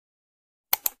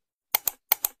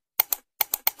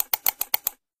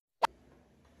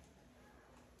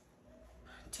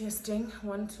Testing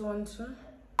 1 2 1 2.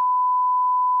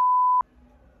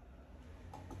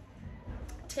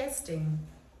 Testing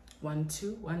 1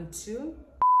 2 1 2.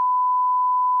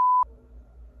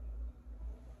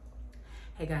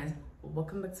 Hey guys,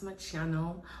 welcome back to my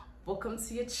channel. Welcome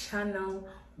to your channel.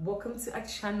 Welcome to our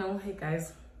channel. Hey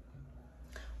guys,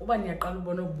 uba niyaqala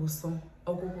ubona ubuso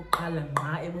okukuqala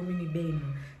ngqa ebomini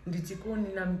benu ndithi kuni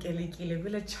namkelekile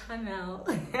kule channel.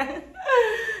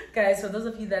 Guys, for those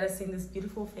of you that are seeing this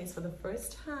beautiful face for the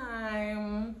first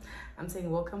time, I'm saying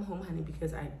welcome home, honey,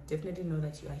 because I definitely know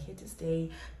that you are here to stay.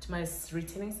 To my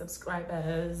returning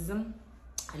subscribers,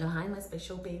 hello, hi, my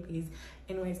special babies.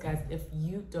 Anyways, guys, if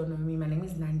you don't know me, my name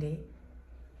is Nande,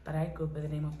 but I go by the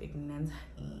name of Big Nans,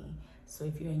 honey. So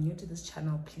if you are new to this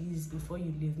channel, please, before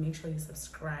you leave, make sure you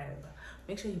subscribe.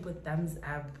 Make sure you put thumbs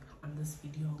up on this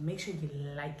video. Make sure you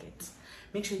like it.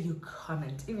 Make sure you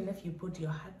comment. Even if you put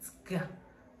your hearts,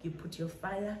 you put your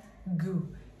fire, goo.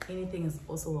 Anything is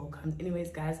also welcome. Anyways,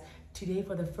 guys, today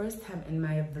for the first time in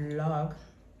my vlog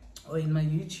or in my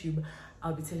YouTube,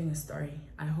 I'll be telling a story.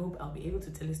 I hope I'll be able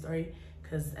to tell a story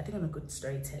because I think I'm a good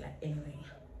storyteller anyway.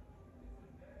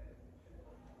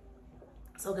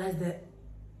 So guys,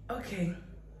 okay,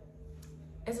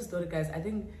 as a story, guys, I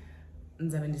think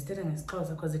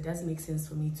because it does make sense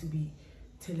for me to be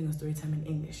telling a story time in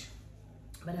English,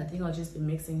 but I think I'll just be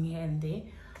mixing here and there,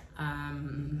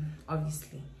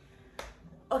 obviously.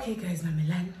 Okay guys, my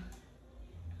Milan,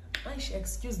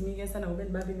 excuse me, yes, and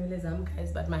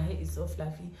guys, but my hair is so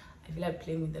fluffy. I feel like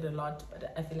playing with it a lot,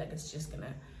 but I feel like it's just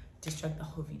gonna distract the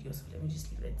whole video, so let me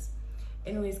just leave it.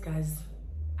 Anyways, guys,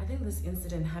 I think this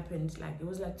incident happened it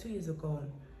was like 2 years ago.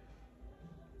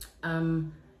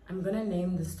 I'm gonna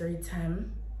name the story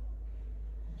time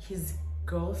his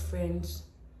girlfriend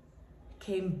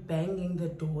came banging the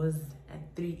doors at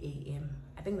 3 a.m.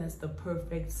 I think that's the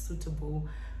perfect suitable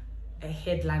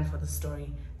headline for the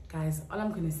story. Guys, all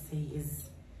I'm gonna say is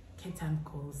Cape Town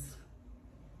girls.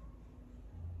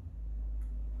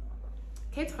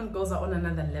 Cape Town girls are on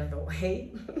another level,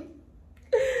 hey?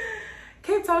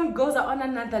 Cape Town girls are on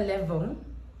another level.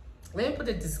 Let me put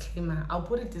a disclaimer. I'll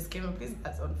put a disclaimer, please,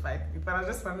 that's on fire. But I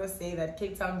just want to say that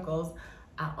Cape Town girls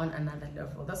are on another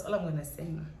level. That's all I'm gonna say.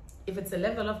 If it's a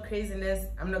level of craziness,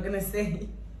 I'm not gonna say.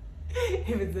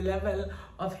 If it's a level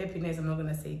of happiness, I'm not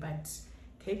gonna say. But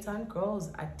Cape Town girls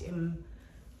are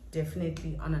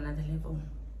definitely on another level.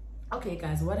 Okay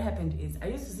guys, what happened is I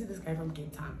used to see this guy from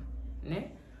Cape Town,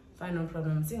 ne? Fine, no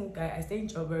problem. I'm seeing a guy, I stay in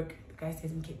Joburg, the guy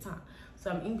stays in Cape Town,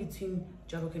 so I'm in between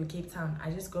Joburg and Cape Town.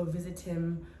 I just go visit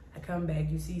him, I come back,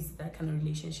 you see, it's that kind of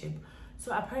relationship.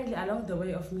 So apparently along the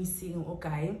way of me seeing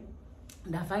okay,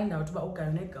 and I find out about okay,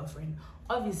 no girlfriend.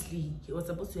 Obviously he was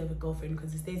supposed to have a girlfriend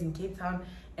because he stays in Cape Town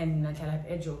and in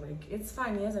Joburg. It's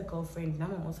fine, he has a girlfriend, now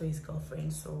I'm also his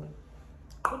girlfriend. So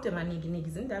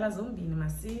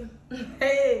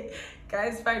hey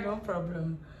guys, fine, no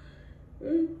problem.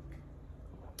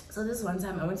 So this one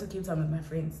time I went to Cape Town with my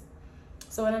friends.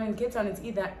 So when I'm in Cape Town, it's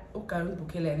either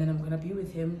Bukele and then I'm gonna be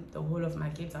with him the whole of my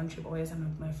Cape Town trip, or yes, I'm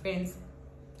with my friends.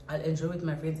 I'll enjoy with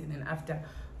my friends and then after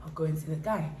I'll go and see the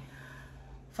guy.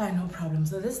 Fine, no problem.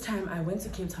 So this time I went to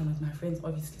Cape Town with my friends,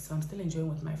 obviously. So I'm still enjoying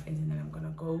with my friends and then I'm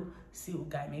gonna go see a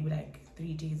guy maybe like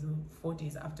 3 days or 4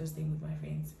 days after staying with my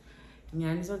friends.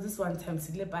 And so this one time,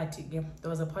 there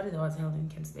was a party that was held in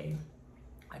Kemp's Bay.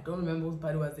 I don't remember whose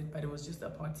party was it, but it was just a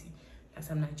party, like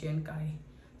some Nigerian guy.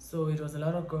 So it was a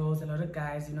lot of girls, a lot of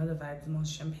guys, you know the vibes, more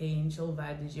champagne, chill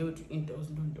vibes, indoors,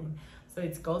 don't. So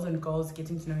it's girls and girls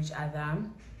getting to know each other.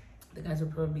 The guys were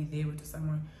probably there with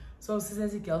someone. So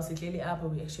since the girls are clearly up,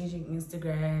 we're exchanging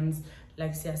Instagrams,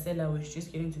 like Siasela, we're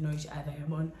just getting to know each other,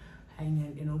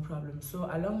 no problem. So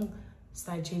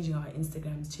alongside changing our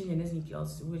Instagrams, changing these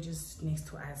girls, we're just next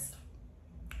to us.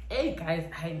 Hey guys,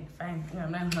 fine,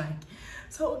 I'm not like.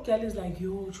 So girl is like,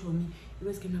 yo, Chomi, you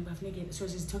was getting up naked. So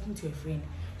she's talking to a friend.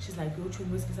 She's like, yo,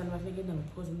 Chomi, was getting up naked and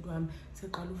because I'm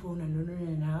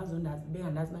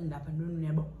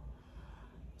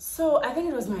so I think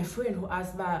it was my friend who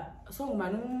asked that. So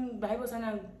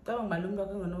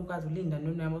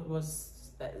was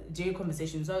J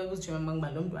conversation. So it was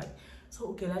so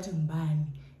okay,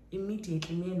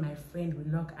 immediately me and my friend we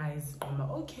lock eyes. I'm like,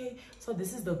 okay, so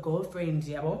this is the girlfriend,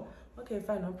 yeah. Okay,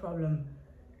 fine, no problem.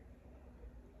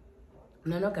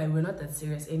 No, guy, we're not that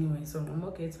serious anyway. So I'm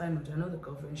okay, it's fine. I know the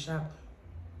girlfriend sharp,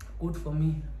 good for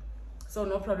me. So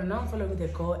no problem. Now I'm following the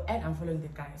girl and I'm following the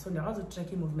guy. So they're also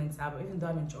tracking movements up. Even though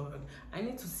I'm in Joburg, I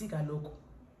need to seek a look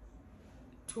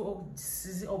to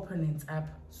see opponents up.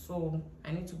 So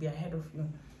I need to be ahead of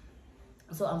you.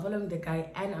 So I'm following the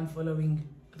guy and I'm following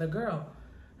the girl.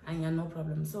 And yeah, no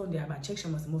problem. So they have a check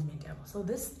was movement. So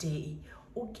this day,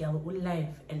 Girl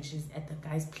live and she's at the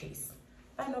guy's place.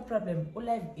 No problem.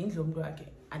 Live indlu umuntu wakhe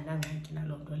anangxaki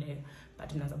naloo nto leyo.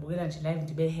 But nazabukela nje live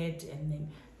ndibe head and then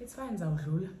it's fine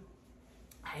zawudlula.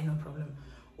 Hayi no problem.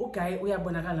 Guy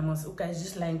uyabonakala mos. Guy is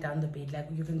just lying down the bed,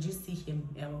 like you can just see him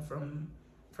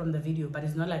from the video, but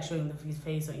it's not like showing his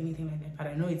face or anything like that. But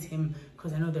I know it's him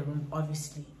because I know the room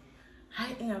obviously.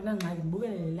 Hayi ingabulangxaki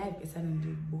ndibukele live esana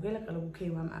ndibukela kaloku ukhe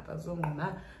wam apha so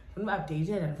ngona ngifuna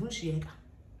updated and ngifuna ushiyeka.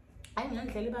 Hayi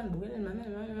ngandlela ibandibukele mama.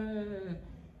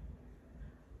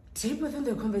 Deep within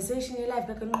the conversation live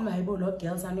kakanquma hayibo lo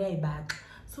girl sami uyayibaxa.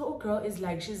 So girl is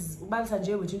like she's ubalisa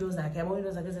nje with into zakhe yabo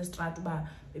into zakhe zestraat uba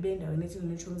bebe endaweni ethi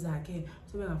netshomi zakhe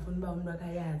so bengafuni uba umuntu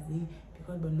akayazi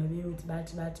because bona bebeuthi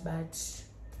bathi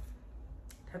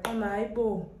Kakoma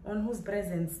hayibo on whose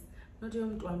presence not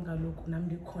yomuntu wami kaloku nami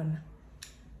ndikhona.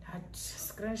 That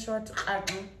screenshot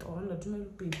on the email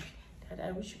baby that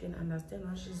I wish you can understand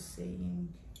what she's saying.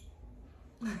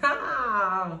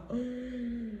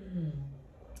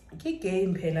 Key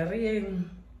game phela ring.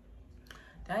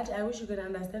 That I wish you could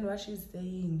understand what she's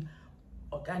saying.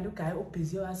 Okandi uguy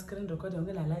ubusy wa screen record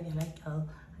ngela like girl.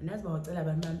 Andazi bawucela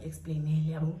abantu bami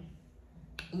explainele yabo.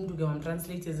 Umuntu ke wam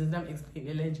translate izinto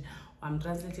explainele nje. Wam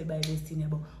translate by Destiny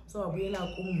yabo. So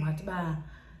wabuyela kum wathi ba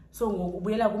so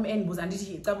ngokubuyela kum endibuza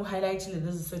andithi icaba highlight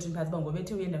lezi certain parts ba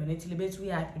ngobethe uyendaweni ethile bethi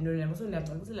uyapi into yabo. So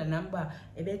ndiyacacisela number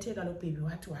ebethe kaloku baby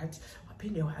wathi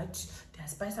waphinde wathi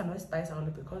ndiyaspice no spice all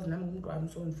because nami umuntu wami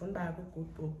so ndifuna ba ku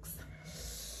good books.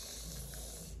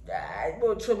 I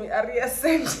bought me area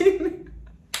sending.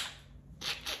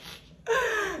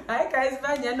 Hi guys,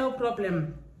 fine, no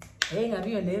problem. Hey,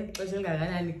 ngabe yona xesha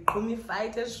lingakanani qhuma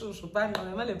ifight eshushu banga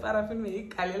ngamale paraffin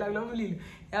ngikhalela kulo mlilo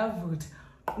yavutha.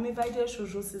 Qhuma ifight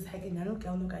eshushu sisihake ngalo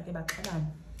girl nokake baxabana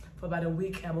for about a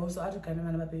week yabo. So athi kana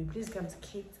mana baby, please come to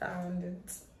Cape Town.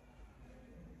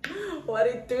 What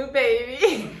it do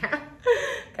baby?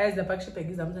 Guys, the pack ship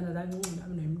is amzana zangu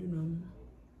nami nomntu nomi.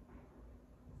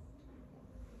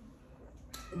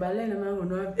 Balena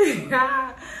mango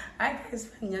I guys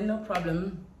fine, no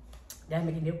problem. Then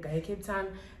making the guy Cape Town.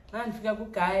 Man, figure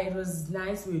good guy. It was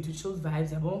nice. We to chill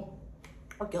vibes, yabo.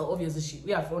 Okay, obviously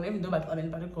we are phone. Even though but I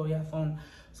mean, but we are phone.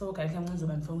 So okay, I'm going to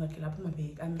my phone. I put my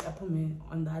bag. I put me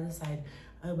on the other side.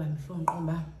 I buy my phone.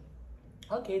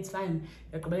 Okay, it's fine.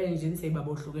 You're going to say about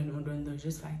looking they're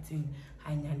just fighting.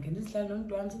 I can just let them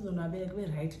do. I'm still not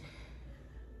right.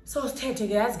 So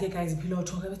guys, pillow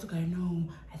talk. I know.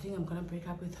 I think I'm gonna break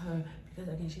up with her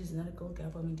because again she's not a good girl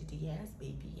for me. Yes,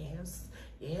 baby.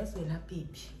 Yes, we'll have baby.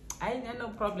 I ain't got no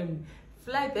problem.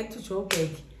 Fly back to Joburg.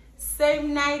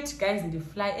 Same night, guys, in the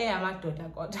fly. Hey, I'm a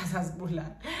daughter. God, that's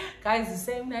bulla. Guys, the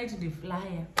same night in the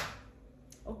flyer.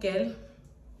 Okay.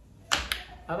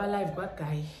 Our life got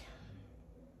guy.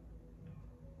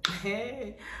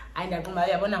 Hey, I ain't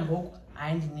gonna go.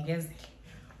 I ain't niggas.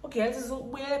 Okay, let's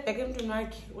back into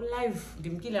live.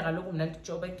 Ndimkile kaloku mna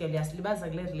Joburg girl yasilibaza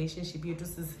kule relationship yethu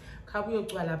sis khabu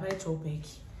yocwa lapha eJoburg.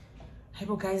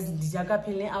 Hayibo guys,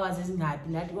 ndiyakaphele hours ezingapi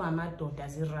ndathi ungamadoda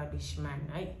zirubbish man.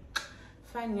 Hayi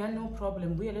fine, no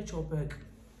problem. Buyele eJoburg.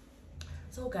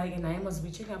 So guys, and I must be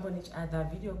checking up on each other,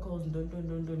 video calls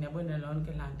don't yabona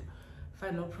lonke lanto.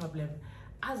 Fine, no problem.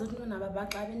 Azothi naba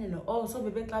baxabene no oh so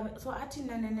bebe xabe so athi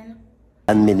nana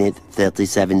 1 minute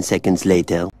 37 seconds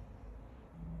later.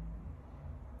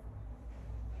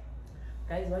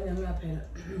 Guys, why am I playing?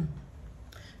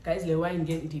 Guys, the wine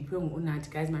get deep.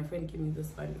 Guys, my friend gave me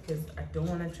this one because I don't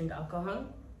want to drink alcohol.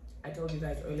 I told you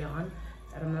guys earlier on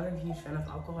that I'm not a huge fan of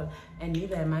alcohol, and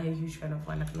neither am I a huge fan of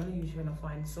wine. I'm not a huge fan of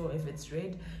wine. So if it's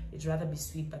red, it'd rather be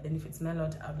sweet. But then if it's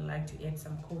mellowed, I would like to add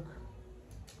some Coke.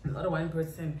 I'm not a wine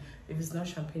person. If it's not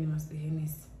champagne, it must be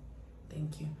Hennessy.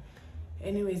 Thank you.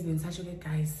 Anyways, been such a good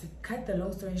guys. Cut the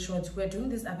long story short, we're doing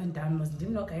this up and down.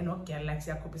 Didn't know I not girl like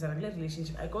a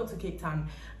relationship. I go to Cape Town,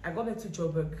 I go back to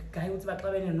Joburg. Guy who's back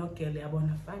and not girl, I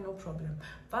wanna find no problem.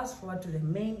 Fast forward to the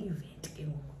main event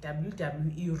in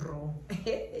WWE Raw.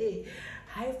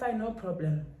 I find no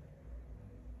problem.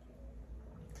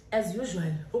 As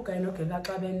usual, okay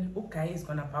is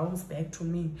gonna bounce back to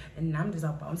me, and now there's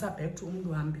a bounce back to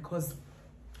Umduam because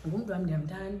I'm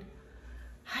done.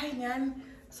 Hi, Nyan.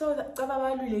 So the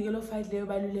fight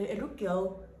a look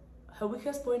girl, her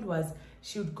weakest point was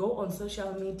she would go on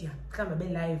social media, come a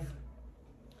bit live,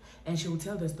 and she would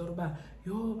tell the story about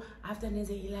yo after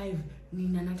Neze live,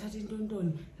 Nina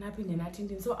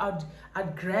natin. So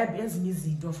I'd grab as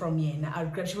Nizito from here.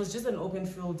 I'd grab. She was just an open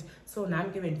field. So now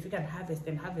I'm giving if you can harvest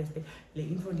the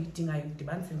info eating I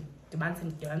demands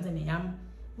yam.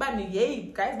 But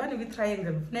yay guys, but we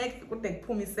triangle neck could take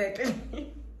pumi second.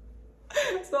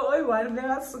 So I want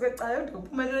to sugar child to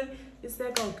put my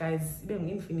circle guys being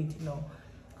infinity no.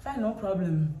 Fine, no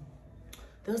problem.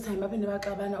 Those time up in the back,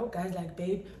 oh guys like,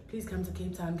 babe, please come to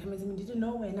Cape Town. Come and didn't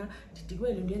know when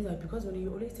because when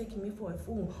you're always taking me for a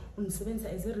fool,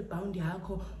 as a rebound,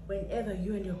 whenever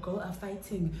you and your girl are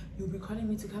fighting, you'll be calling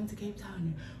me to come to Cape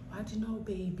Town. What do you know,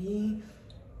 baby?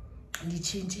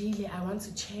 I want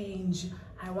to change.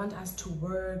 I want us to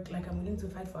work. Like, I'm willing to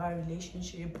fight for our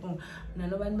relationship.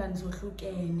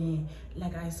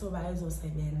 Like, I saw by those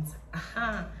events.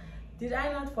 Aha. Did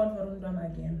I not fall for Undam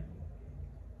again?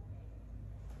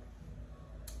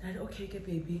 Like, okay,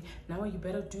 baby, now you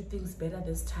better do things better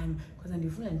this time. Because I'm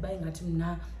different buying at him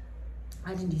now.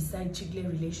 I didn't decide chickly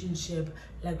relationship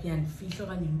like we and he's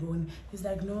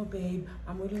like, no babe,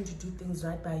 I'm willing to do things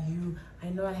right by you. I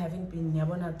know I haven't been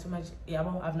too much,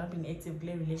 I've not been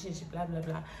actively relationship, blah blah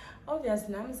blah.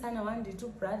 Obviously now son one day, two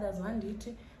brothers, one day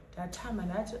that time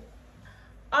and that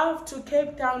off to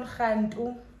Cape Town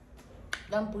Khantu.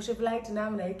 Then push a flight now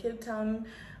like Cape Town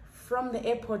from the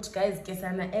airport, guys. Guess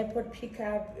an airport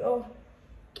pickup. Oh,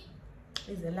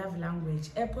 is a love language.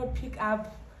 Airport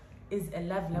pickup is a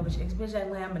love language, especially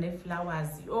when I'm in flowers.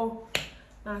 Oh,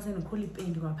 now I'm saying cool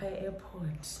paint to my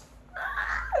airport.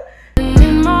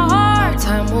 In my heart,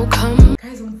 time will come.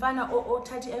 Guys, I'm fine. Oh,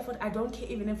 touch effort. I don't care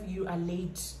even if you are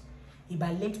late. If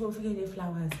I late, we'll figure the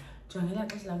flowers. Jangela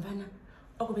kasi lamfana.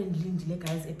 Oko bendilindile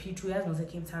guys a P2 yazi ngose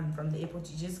Cape Town from the airport.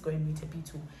 You just go and meet a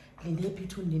P2. Linde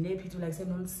P2 like say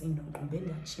nomsindo ngqombeni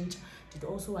yachinja. Did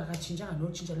also akachinja no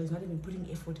chinja. There's not even putting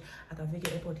effort.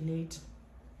 Akaveke airport late.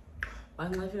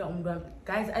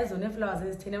 Guys, I don't know flowers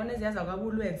as 10 as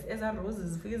a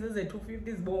roses, figures as a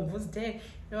 250s bomb was day.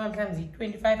 You know, sometimes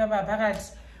 25 about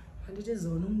parrots. And it is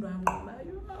on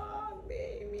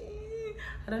baby.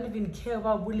 I don't even care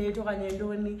about bullet or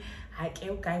any. I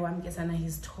care guy one guess and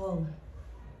he's tall.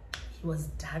 He was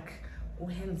dark. Oh,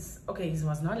 hence, okay, he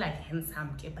was not like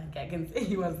handsome, but I can say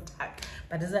he was dark.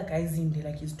 But there's a guy's in there,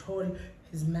 like he's tall,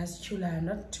 he's muscular,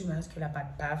 not too muscular,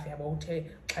 but buff about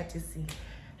it. What to see?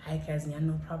 Hi guys, yeah,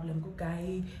 no problem. Good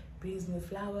guy brings me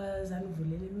flowers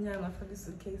and I for the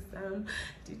suitcase.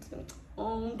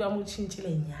 Oh, don't chinchilla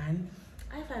yan.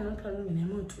 I find no problem in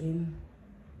a twin.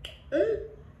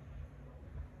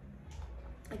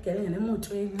 I get in a more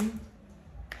twin.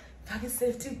 Fucking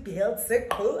safety belts,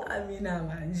 cool. I mean, I'm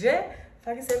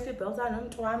fucking safety belts. I know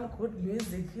to I'm good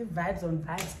music, vibes on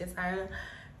vibes. Yes, I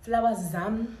flowers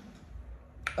zam.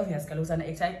 Oh yes, Kalos and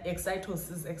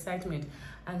excitement.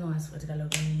 I know as for the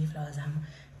flowers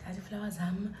flowers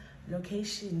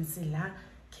location Silla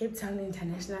Cape Town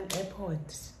International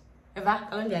Airport. Eva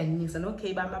Kalonga and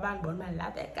okay, Bamba born my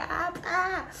lap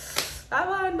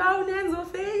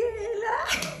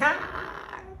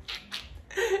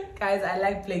guys, I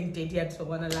like playing dirty at so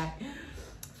wanna lie.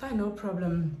 Fine, no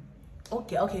problem.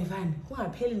 Okay, fine. Who are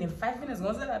paying in 5 minutes?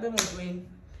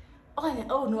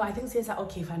 Oh no, I think says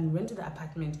okay, fine. We went to the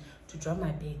apartment to drop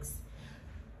my bags.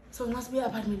 So must be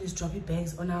apartment is dropping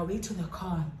bags on our way to the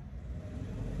car.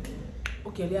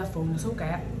 Okay, we are phone. So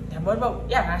guy, yeah,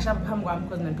 Rasha Pamgam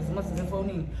because my business is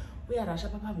phoning. We are Rasha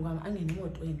Pamgam and any more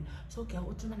twin. So okay,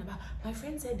 my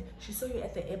friend said she saw you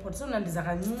at the airport. So now there's a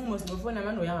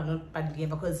phone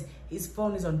because his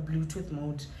phone is on Bluetooth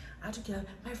mode.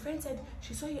 My friend said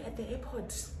she saw you at the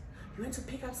airport. You went to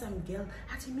pick up some girl.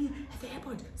 Actually, me at the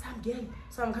airport, some girl.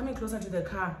 So I'm coming closer to the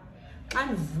car.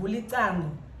 I'm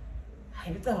Vulitango.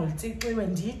 I will take away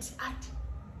when did it.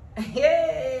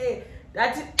 Hey,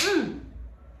 that's it.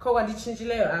 Koga di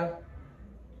chinchile out.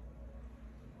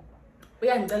 We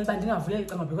are in the banding of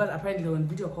because apparently on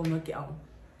video call not get out.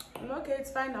 Okay,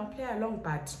 it's fine. I'll play along,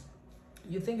 but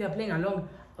you think you're playing along,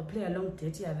 I'll play along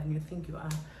dirtier than you think you are.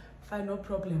 Fine, no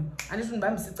problem. And this one by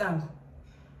Mr.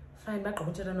 Fine, back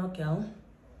up to the no girl.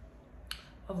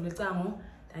 Of the time,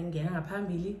 then getting a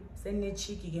pambili, send a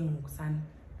cheeky game, son.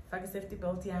 Fag safety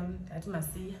belt, that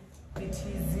must see. Bit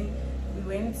easy. We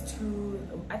went to,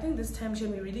 I think this time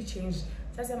we really changed.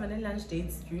 That's why lunch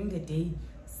dates during the day.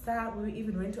 We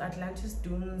even went to Atlantis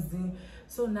Dunes.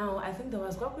 So now I think there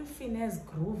was quite a finesse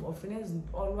groove or finesse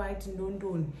all white in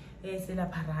London. Yes, in a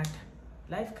parade.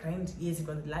 Life grind, yes, it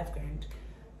was life grind.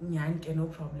 Nyanke, no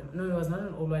problem. No, it was not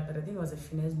an all white, but I think it was a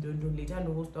finesse London. Later, I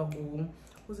know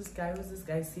who's this guy?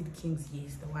 Sid Kings,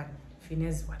 yes, the one.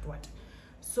 Finesse, what.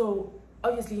 So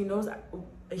obviously he knows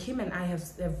him and I have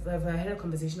had a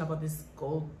conversation about this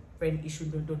girlfriend issue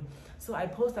in London. So I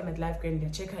post them at life grind, they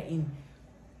check her in.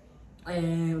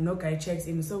 No guy checks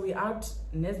in, so we out.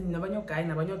 No guy,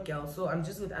 no girl. So I'm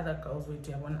just with other girls. With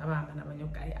one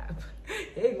guy.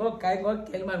 Hey, go guy, go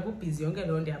girl, man, who busy? Young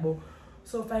girl on there,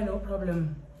 so fine, no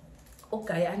problem.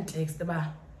 Okay, and text the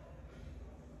bar.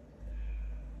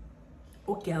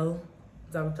 Oh girl,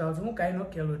 guy no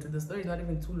girl. The story is not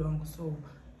even too long, so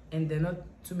and there are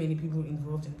not too many people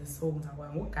involved in the song.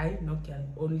 Guy no girl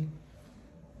only.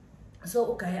 So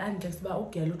okay, and text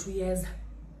about girl 2 years.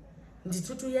 Ndi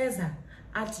 2 years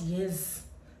at yes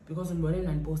because ngibone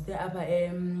nani post apha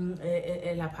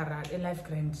lapha life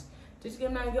grant. Did you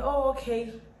get oh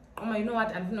okay. You know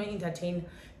what? I'm not entertain.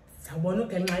 Sabona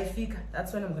ugel nxa ifika.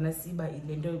 That's when I'm gonna see ba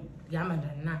lento yama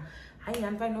ndani na. Hayi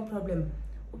ngani no problem.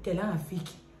 Ugel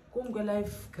angafiki. Kumke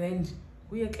life grant.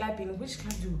 We are clubbing. Which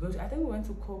club do we go to? I think we went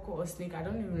to Coco or Snake. I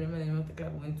don't even remember the name of the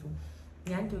club we went to.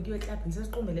 Because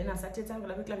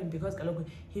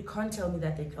he can't tell me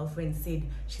that the girlfriend said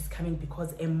she's coming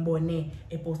because embone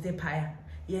a poste paya.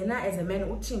 Yena as a man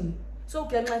uting. So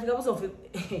can I go so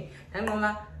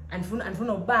and fun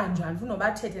no banjo and fun no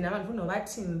batchet and I'm fun no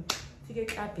batting. Take a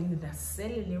clap in the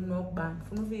celly no ban.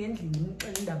 Fun ending in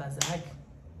the bazak.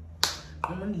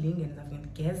 Common ling and I've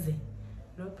been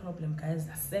no problem, guys.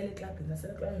 The cell clapping, the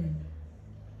cell clapping.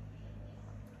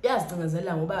 Yes,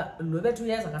 over 2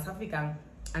 years ago,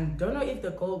 and don't know if the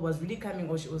girl was really coming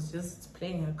or she was just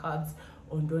playing her cards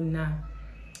or don't know.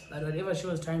 But whatever she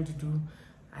was trying to do,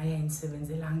 I ain't 7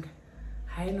 lang.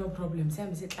 I no problem.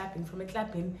 Some say clapping from a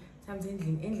clapping, some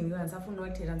ending, and some no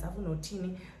tea and some no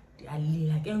teeny. They are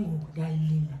lila, they are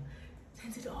lila.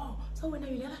 And said, oh, so when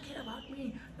you never cared about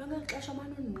me, you're going to clash a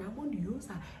man and I'm going to use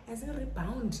her as a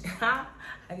rebound. I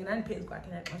can unpay quite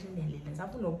like clashing their lilies. I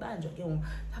put no badge again.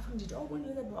 I found it all when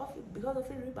you're because of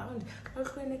a rebound. I'll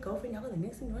claim a girlfriend. The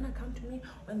next thing you want to come to me,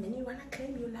 and then you want to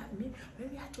claim you love me when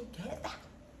we are together.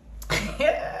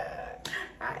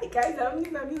 Hi guys, I'm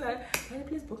like, can you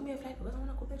please book me a flight because I want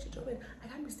to go back to Joburg. I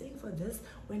can't be staying for this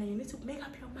when you need to make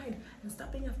up your mind and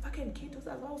stop being a fucking kid. Who's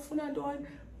as well, Funandon,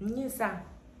 Nisa.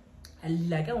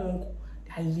 Like a wonk,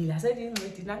 I said,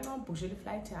 did not push the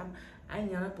flight time. I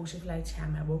never push a flight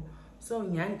time. So,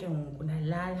 Yank and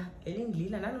Lala, Elin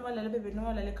Lila, and I'm a little bit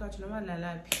no like couch, no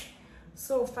lala.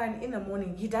 So, fine in the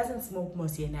morning, he doesn't smoke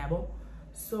Monsieur Nabo.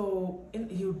 So,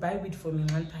 he would buy weed for me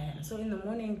one time. So, in the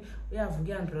morning, we have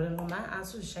Vugan rolling. My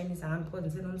ass was shiny, and I'm going to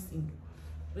say,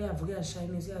 we have Vugan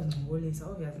shiny, we have Ngoli,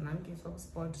 so we have Nanki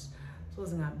spots. So,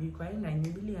 it's going to be quite 9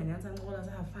 billion, and all that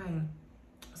are fine.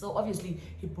 So obviously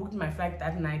he booked my flight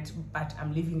that night, but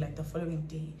I'm leaving like the following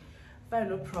day. Fine,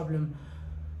 no problem.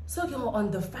 So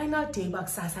on the final day back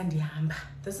Sasandihamba,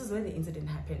 this is where the incident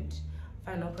happened.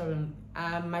 Fine, no problem.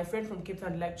 My friend from Cape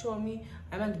Town like show me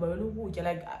I meant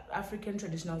like African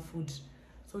traditional food.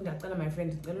 So my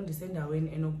friend to send her in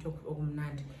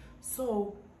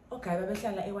so okay, like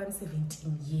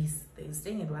 117 years. They're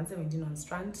staying at 117 on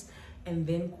Strand. And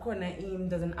then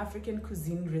there's an African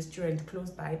cuisine restaurant close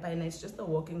by, and it's just a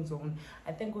walking zone.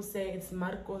 I think we'll say it's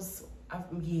Marcos.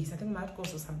 Yes, I think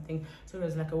Marcos or something. So it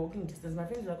was like a walking distance. My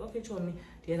friends were like, okay, show me.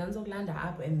 There's land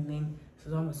up and then so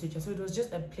it was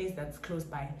just a place that's close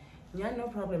by. Yeah, no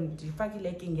problem. The fucking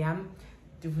laking yam,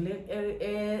 the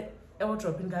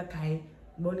dropping that guy,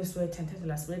 bonus sweater,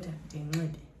 and sweater,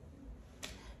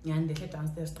 and they get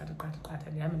downstairs, started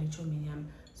and yam and show me yam,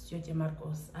 Stuart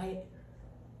Marcos.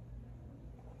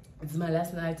 It's my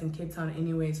last night in Cape Town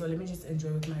anyway, so let me just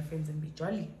enjoy with my friends and be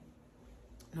jolly.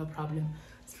 No problem.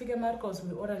 Speaking of Marcos,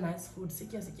 we order nice food.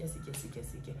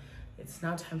 It's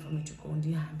now time for me to go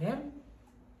and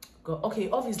go. Okay,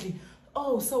 obviously.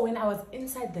 Oh, so when I was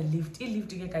inside the lift,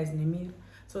 guys,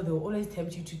 so they will always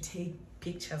tempt you to take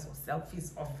pictures or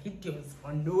selfies or videos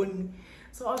or known.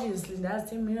 So obviously, that's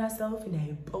the mirror selfie and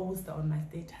I post on my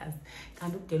status.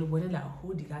 Can't look at one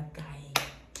who did that guy.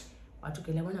 What to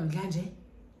get one on Ganje?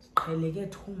 I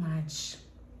get too much.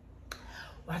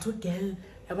 What to girl?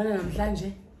 I want to plunge.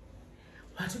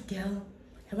 What to girl?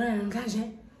 I want to plunge.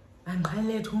 I'm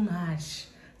really too much.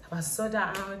 I was sorted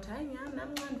out. I'm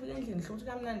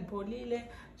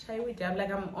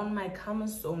like I'm on my calm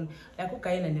zone. Like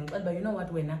okay, but you know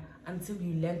what? When until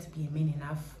you learn to be a man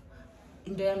enough,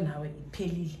 in the end now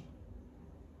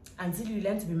until you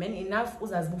learn to be man enough,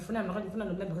 because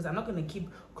I'm not going to keep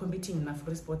competing in my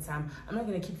free sports. I'm not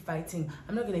going to keep fighting.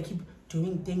 I'm not going to keep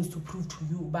doing things to prove to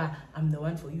you, but I'm the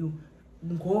one for you.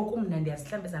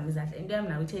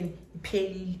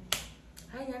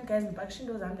 Hi guys,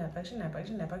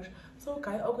 so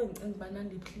guy,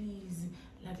 please,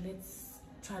 like let's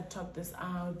try to talk this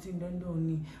out. And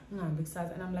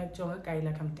I'm like, guy,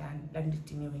 like I'm done. Like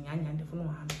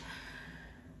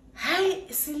hi,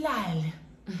 Silal.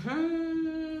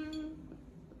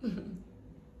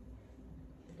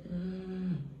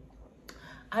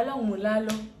 Along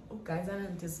mulalo, guys,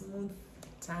 and smooth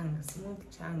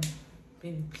tongue.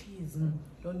 baby, please. No.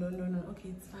 Okay,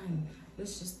 it's fine.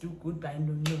 Let's just do goodbye.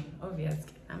 No.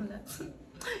 Obviously, I'm like,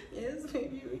 yes,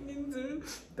 baby, we can do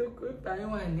the goodbye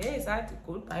one. Yes, I had to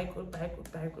goodbye.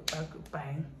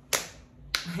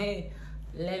 Hey,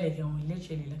 lele,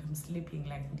 literally, like I'm sleeping,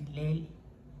 like the lele.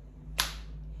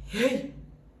 Hey,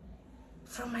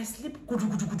 from my sleep,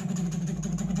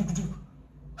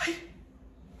 hey,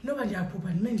 nobody are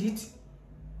pooping, man, it.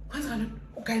 What's going on?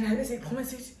 Okay, now let's say,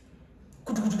 promise it.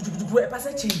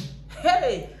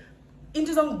 Hey,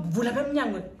 into some vulnerable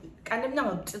young, and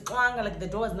like the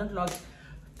door is not locked.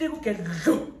 They will get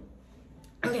low.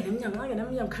 I'm young,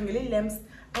 lamps.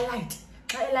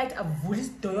 I light a voice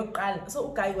door. So,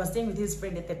 guy was staying with his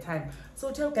friend at the time.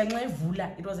 So, tell guy my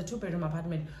vula, it was a 2-bedroom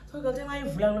apartment. So, go tell my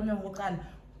vula,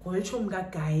 go to home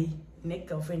guy, neck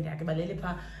girlfriend,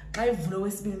 Akabalelipa, my vula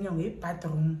is being young, a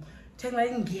bathroom. Tell my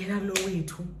gain low way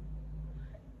too.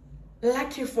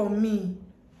 Lucky for me,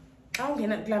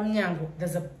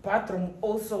 there's a bathroom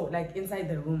also like inside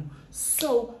the room.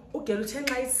 So, okay, tell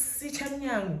my sister,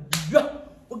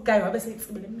 okay, I say it's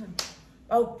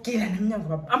okay,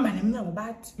 I'm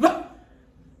bad.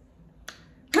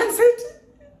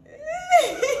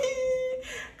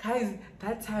 Guys,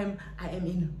 that time I am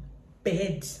in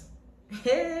bed.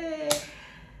 Hey,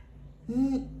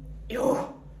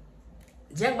 yo,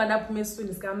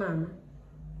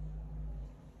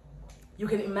 you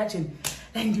can imagine,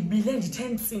 like the blend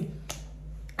tensing.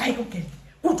 I okay.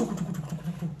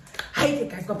 I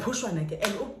guys got push one again,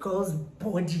 and oh girl's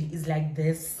body is like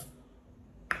this.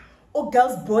 Oh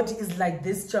girl's body is like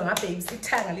this. Chonga babes,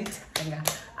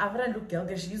 I've read look girl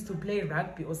she used to play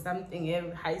rugby or something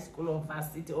in high school or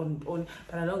varsity on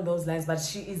but along those lines. But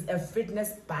she is a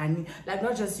fitness bunny, like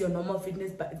not just your normal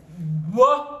fitness, but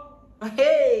whoa,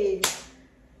 hey,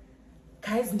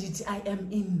 guys, I am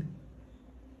in.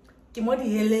 You know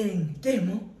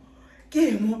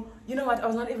what? I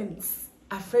was not even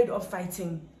afraid of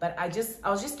fighting, but I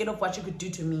was just scared of what you could do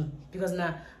to me, because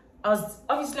now I was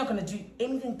obviously not gonna do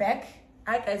anything back.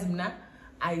 As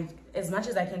much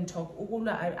as I can talk,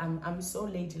 I'm so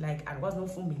late. Like I was no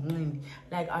fun,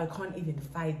 like I can't even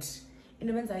fight.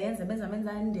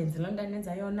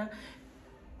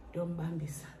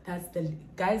 That's the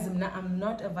guys. I'm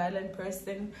not a violent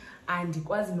person, and it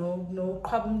was no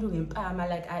problem.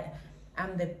 Like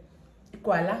I'm the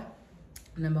Kuala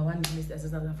 #1 minister of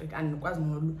South Africa, and it was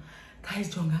no guys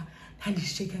jonga and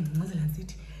he's shaking Muslim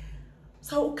city.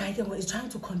 So guy is trying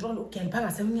to control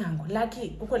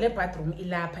lucky le bathroom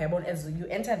ilapha. As you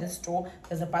enter the store,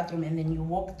 there's a bathroom, and then you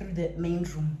walk through the main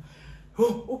room.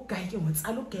 Oh guy what's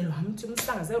I look at him to room.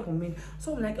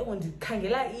 So I'm like I want to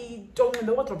kangela don't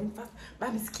remember what dropping fast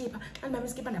by skipper and my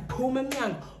skipper and a poem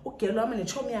young. Okay, I'm in a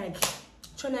chommy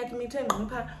like me telling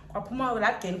Puma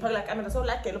like I'm so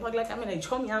like I'm in a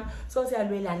chommy. So say I'm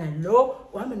low,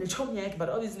 I'm in a chommy, but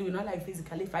obviously we're not like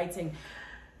physically fighting.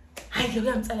 I am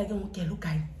like okay, look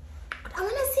guy. But I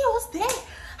wanna see what's there.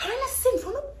 I wanna sing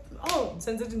for no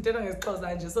since it didn't is close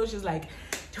line. So she's like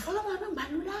so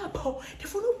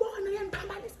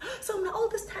now all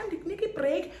this time did Nikki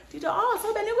break? Did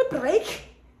so then you break?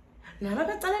 Now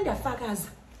I'm telling the fuckers.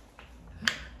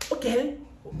 Okay.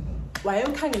 Why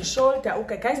am kind of shoulder?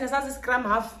 Okay, guys, let's scram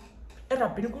half.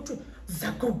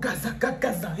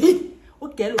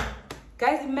 Okay, look.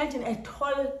 Guys, imagine a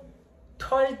tall,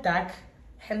 dark,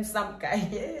 handsome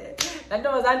guy. That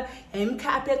was an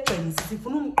carpet twins. If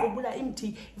you know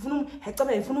empty, if you know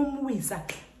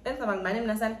then my name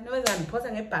Nasan, no one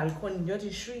posting a balcony, you're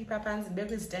to shrink papans,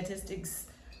 baby statistics.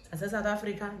 South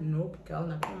Africa, nope, girl,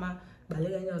 Nakoma,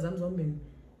 Balega, Zamzombin.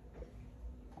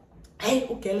 Hey,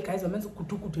 okay, guys, I'm meant to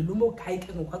Lumo kite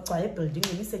and what building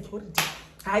in security.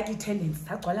 High tenants,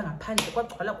 that's calling a panic,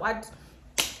 what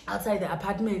outside the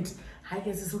apartment. I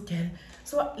guess it's okay.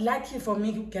 So, lucky for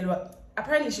me, girl.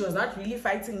 Apparently she was not really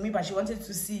fighting me, but she wanted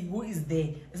to see who is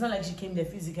there. It's not like she came there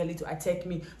physically to attack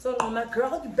me. So I'm like,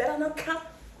 girl, you better not come.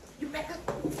 You better.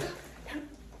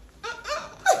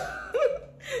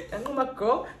 And my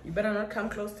girl, you better not come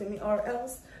close to me or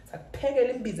else. It's like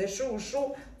pegging busy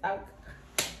shoe. I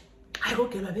go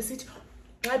get my visit.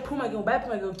 I pull my girl,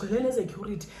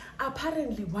 security.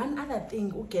 Apparently, one other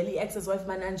thing, okay, ex-wife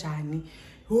mananjani.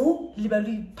 Who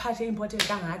liberally party important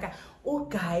kangaka. Oh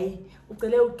guy,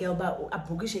 girl a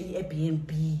bookish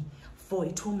Airbnb for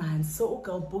 2 months. So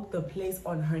girl booked the place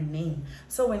on her name.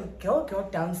 So when girl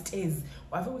got downstairs,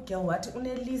 whatever girl what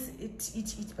only least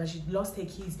it, but she lost her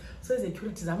keys. So the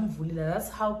security that's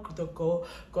how the girl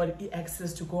got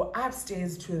access to go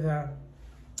upstairs to the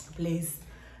place.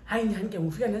 I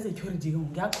security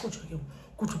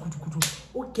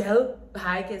ugirl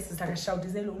hayi ke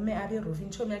sisakashawutisele ume apha eroof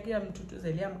intshomi yakhe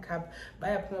iyamthuthuzela iyamkhapha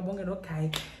bayaphuma bonke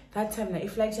nogayi. That time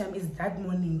iflight yam is that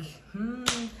morning.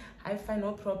 I find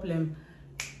no problem.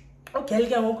 Ugirl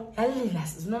ke ngoku yalila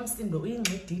zinomsindo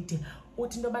uyingcedide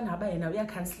uthi into yobana ngaba yena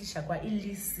uyakhansilisha kwa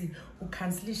ilisi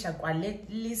ukhansilisha kwale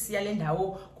lisi yale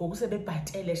ndawo ngoku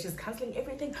sebebhatele. She's cancelling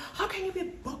everything. How can you be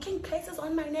booking places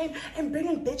on my name and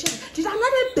bringing bitches? Did I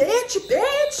not a bitch?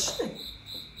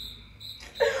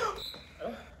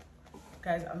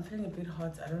 Guys, I'm feeling a bit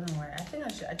hot. I don't know why. I think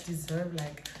I deserve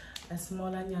like a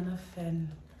smaller Nyana fan.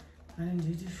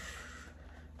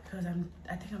 Because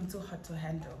I think I'm too hot to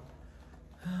handle.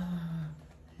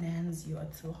 Nans, you are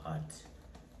too hot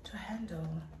to handle,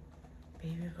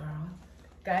 baby girl.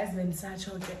 Guys, when such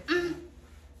okay,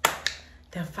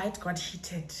 the fight got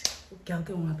heated. Girl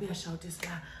came up here shouting,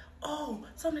 oh,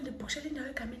 someone the bush in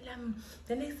the coming lamb.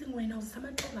 The next thing when I was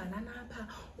someone told my nana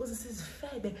was this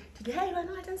fab. Did you hear you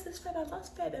know I didn't say fab? I was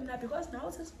fab because now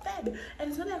it's fab. And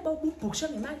it's not like about bush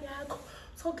in my yak.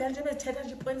 So can you tell her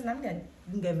she points and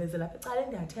give me the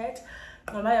head.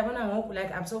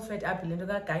 Like I'm so fed up in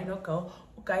the guy no go.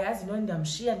 Okay, as you know, I'm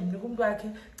she and you back.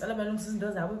 Tell about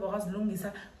those I will go as long as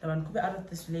I'm out of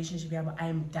this relationship. I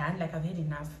am done, like I've had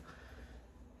enough.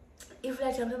 If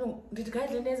like did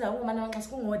guys learn as a woman I was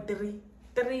going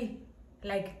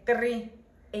 3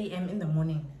 a.m. in the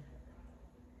morning.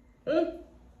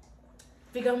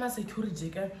 Figure my security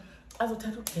girl. As a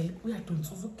tattoo girl, we are doing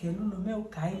so girl, no me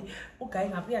okay,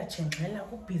 up here changela,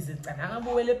 who busy, and I'm a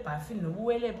well buffy, no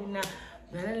well buna,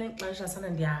 then like my son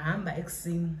and their hamba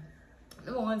exing.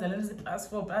 No one's a little past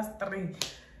 3.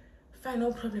 Fine,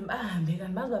 no problem. Big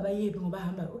and Baba Yabing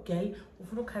Bahama, okay,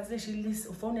 who cancel list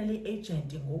of only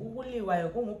agent, who why you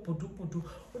go putu,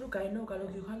 look, I know,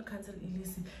 you can't cancel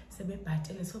illicit, sebe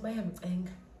battle, so by him saying.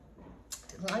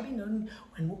 I be known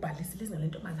when we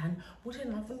listen to my hand, put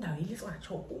in off and down, he or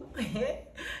choke.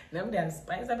 Now they are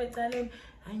spies of it telling,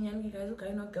 I young guys who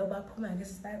cannot go back to my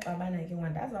guess back by making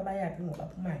one. That's why I have been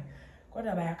up my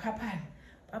got by a couple.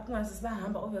 Papa is by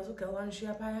hand, but obviously one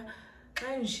sheer pie.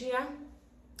 I'm sheer.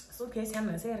 So case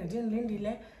I'm say I didn't Lindy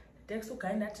le text so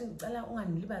kind that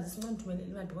one libas is not to me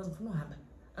because of no hammer.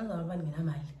 I'm going to run in a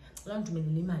mile. Long to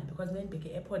me mile because men pick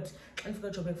airport and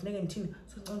forgot your break team,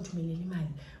 so going to me mile.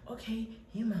 Okay,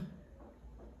 Hima.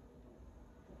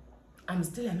 I'm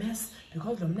still a mess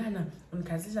because of Nana on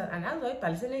Cassia and I'm like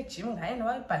Palestine Chim. I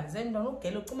know Palestine don't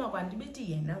look come up and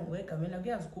be now wake up when I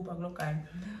get a scoop of local.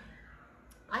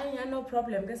 I have no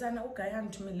problem because I know okay, I'm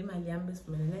to me my yambis,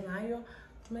 meaning I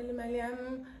to me my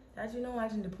yam that you know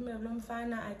what in the Pumilum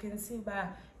Fana I can see by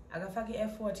Agafaki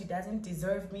effort, he doesn't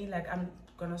deserve me. Like I'm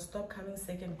gonna stop coming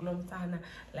second glom fan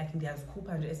like in the scoop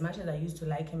and as much as I used to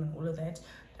like him and all of that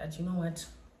you know what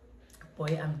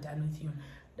boy I'm done with you.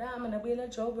 I'm gonna be a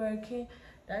job working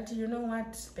that you know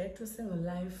what back to single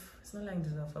life. It's not like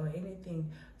deserve or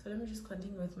anything. So let me just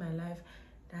continue with my life.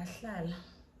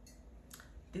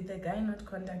 Did the guy not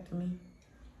contact me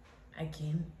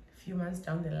again a few months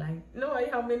down the line? No,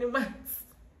 how many months?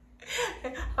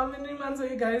 How many months are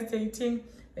you guys dating?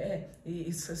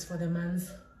 It's just for the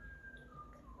months.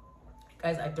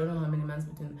 Guys, I don't know how many months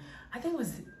between. I think it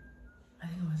was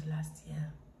last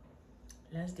year.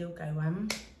 Last year, okay,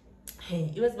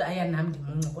 hey, it was by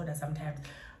Ayana sometimes.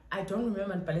 I don't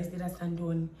remember Palestine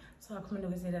Sandon. So I come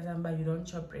and say that you don't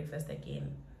chop breakfast again.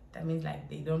 That means like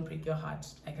they don't break your heart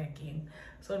like again.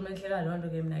 So I don't want to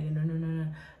give him like no.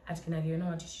 You know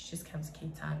what? You should just come to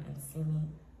Cape Town and see me.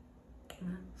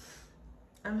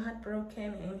 I'm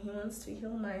heartbroken and he wants to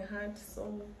heal my heart,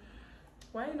 so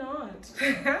why not?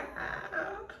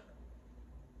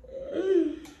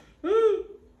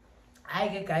 I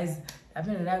get guys, I've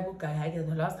been a good guy. I get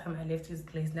the last time I left his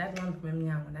place, that one from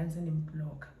me, I'm sending him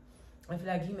blog. I feel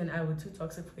like him and I were too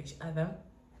toxic for each other,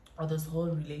 or this whole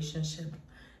relationship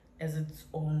as its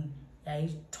own, yeah,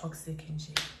 toxic and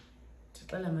shit.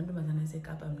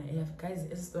 Guys,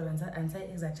 it's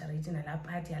exaggerating a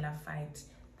party, a fight.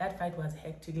 That fight was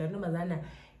hectic. Like no mazana,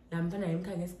 lamfana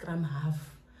yemkhange scrum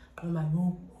half. Noma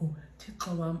yo,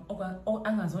 Thixo wami,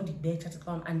 angazondi betha Thixo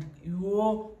wami, and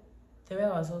yo, the way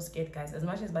I was so scared, guys. As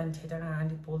much as banithetha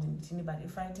kangaka bold in but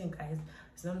if fighting, guys,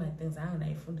 it's not my things.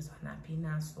 Angayifundiswa naphi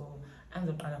na, so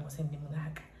angizoqala ngosende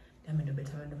mngaka. Damendo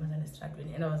betha abantu mazana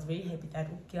estradweni, and I was very happy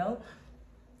that girl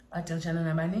atshana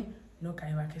nabani no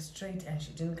guy work straight and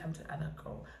she didn't come to other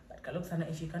girl. Kaloksana,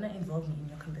 if you're gonna involve me in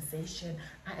your conversation,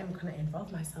 I am gonna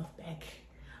involve myself back.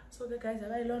 So the guys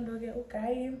are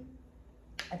okay.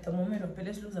 At the moment of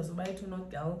Palace losers somebody to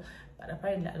not girl, but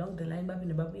apparently along the line,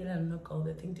 Babi and no girl,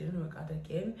 the thing didn't work out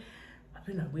again. I've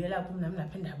been a wheeler, I'm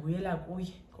not penda wheeler,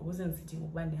 wasn't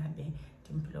sitting one day,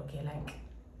 block, like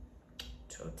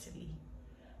totally.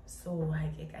 So hi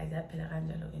guys, yaphela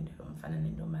kanjalo into yomfana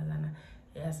nentombazana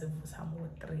eyasivusa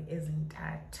ngo-3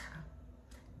 ezintatha.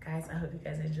 Guys, I hope you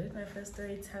guys enjoyed my first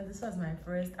story time. This was my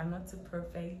first. I'm not too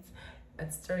perfect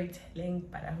at storytelling,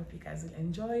 but I hope you guys will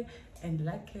enjoy and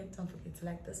like it. Don't forget to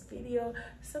like this video,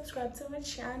 subscribe to my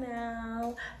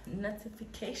channel,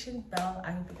 notification bell.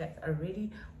 I hope you guys are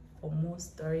ready for more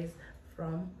stories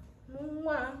from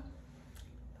Mwah.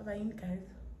 Bye bye guys.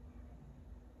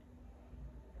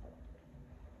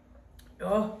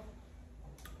 Oh,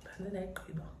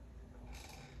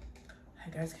 hi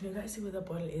guys, can you guys see where the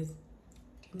bottle is?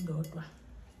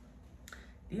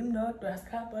 Dimdodwa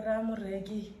skapora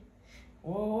mureki.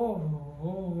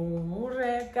 Oh,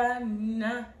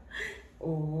 rekana.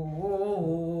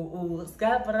 Oh,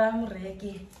 skapora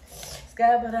mureki.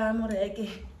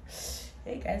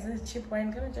 Hey guys, this is cheap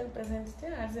wine. Come and check present.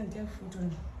 Still hasn't taken food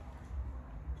on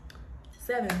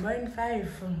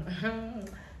 7.5.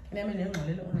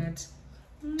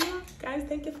 Guys,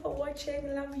 thank you for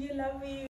watching. Love you.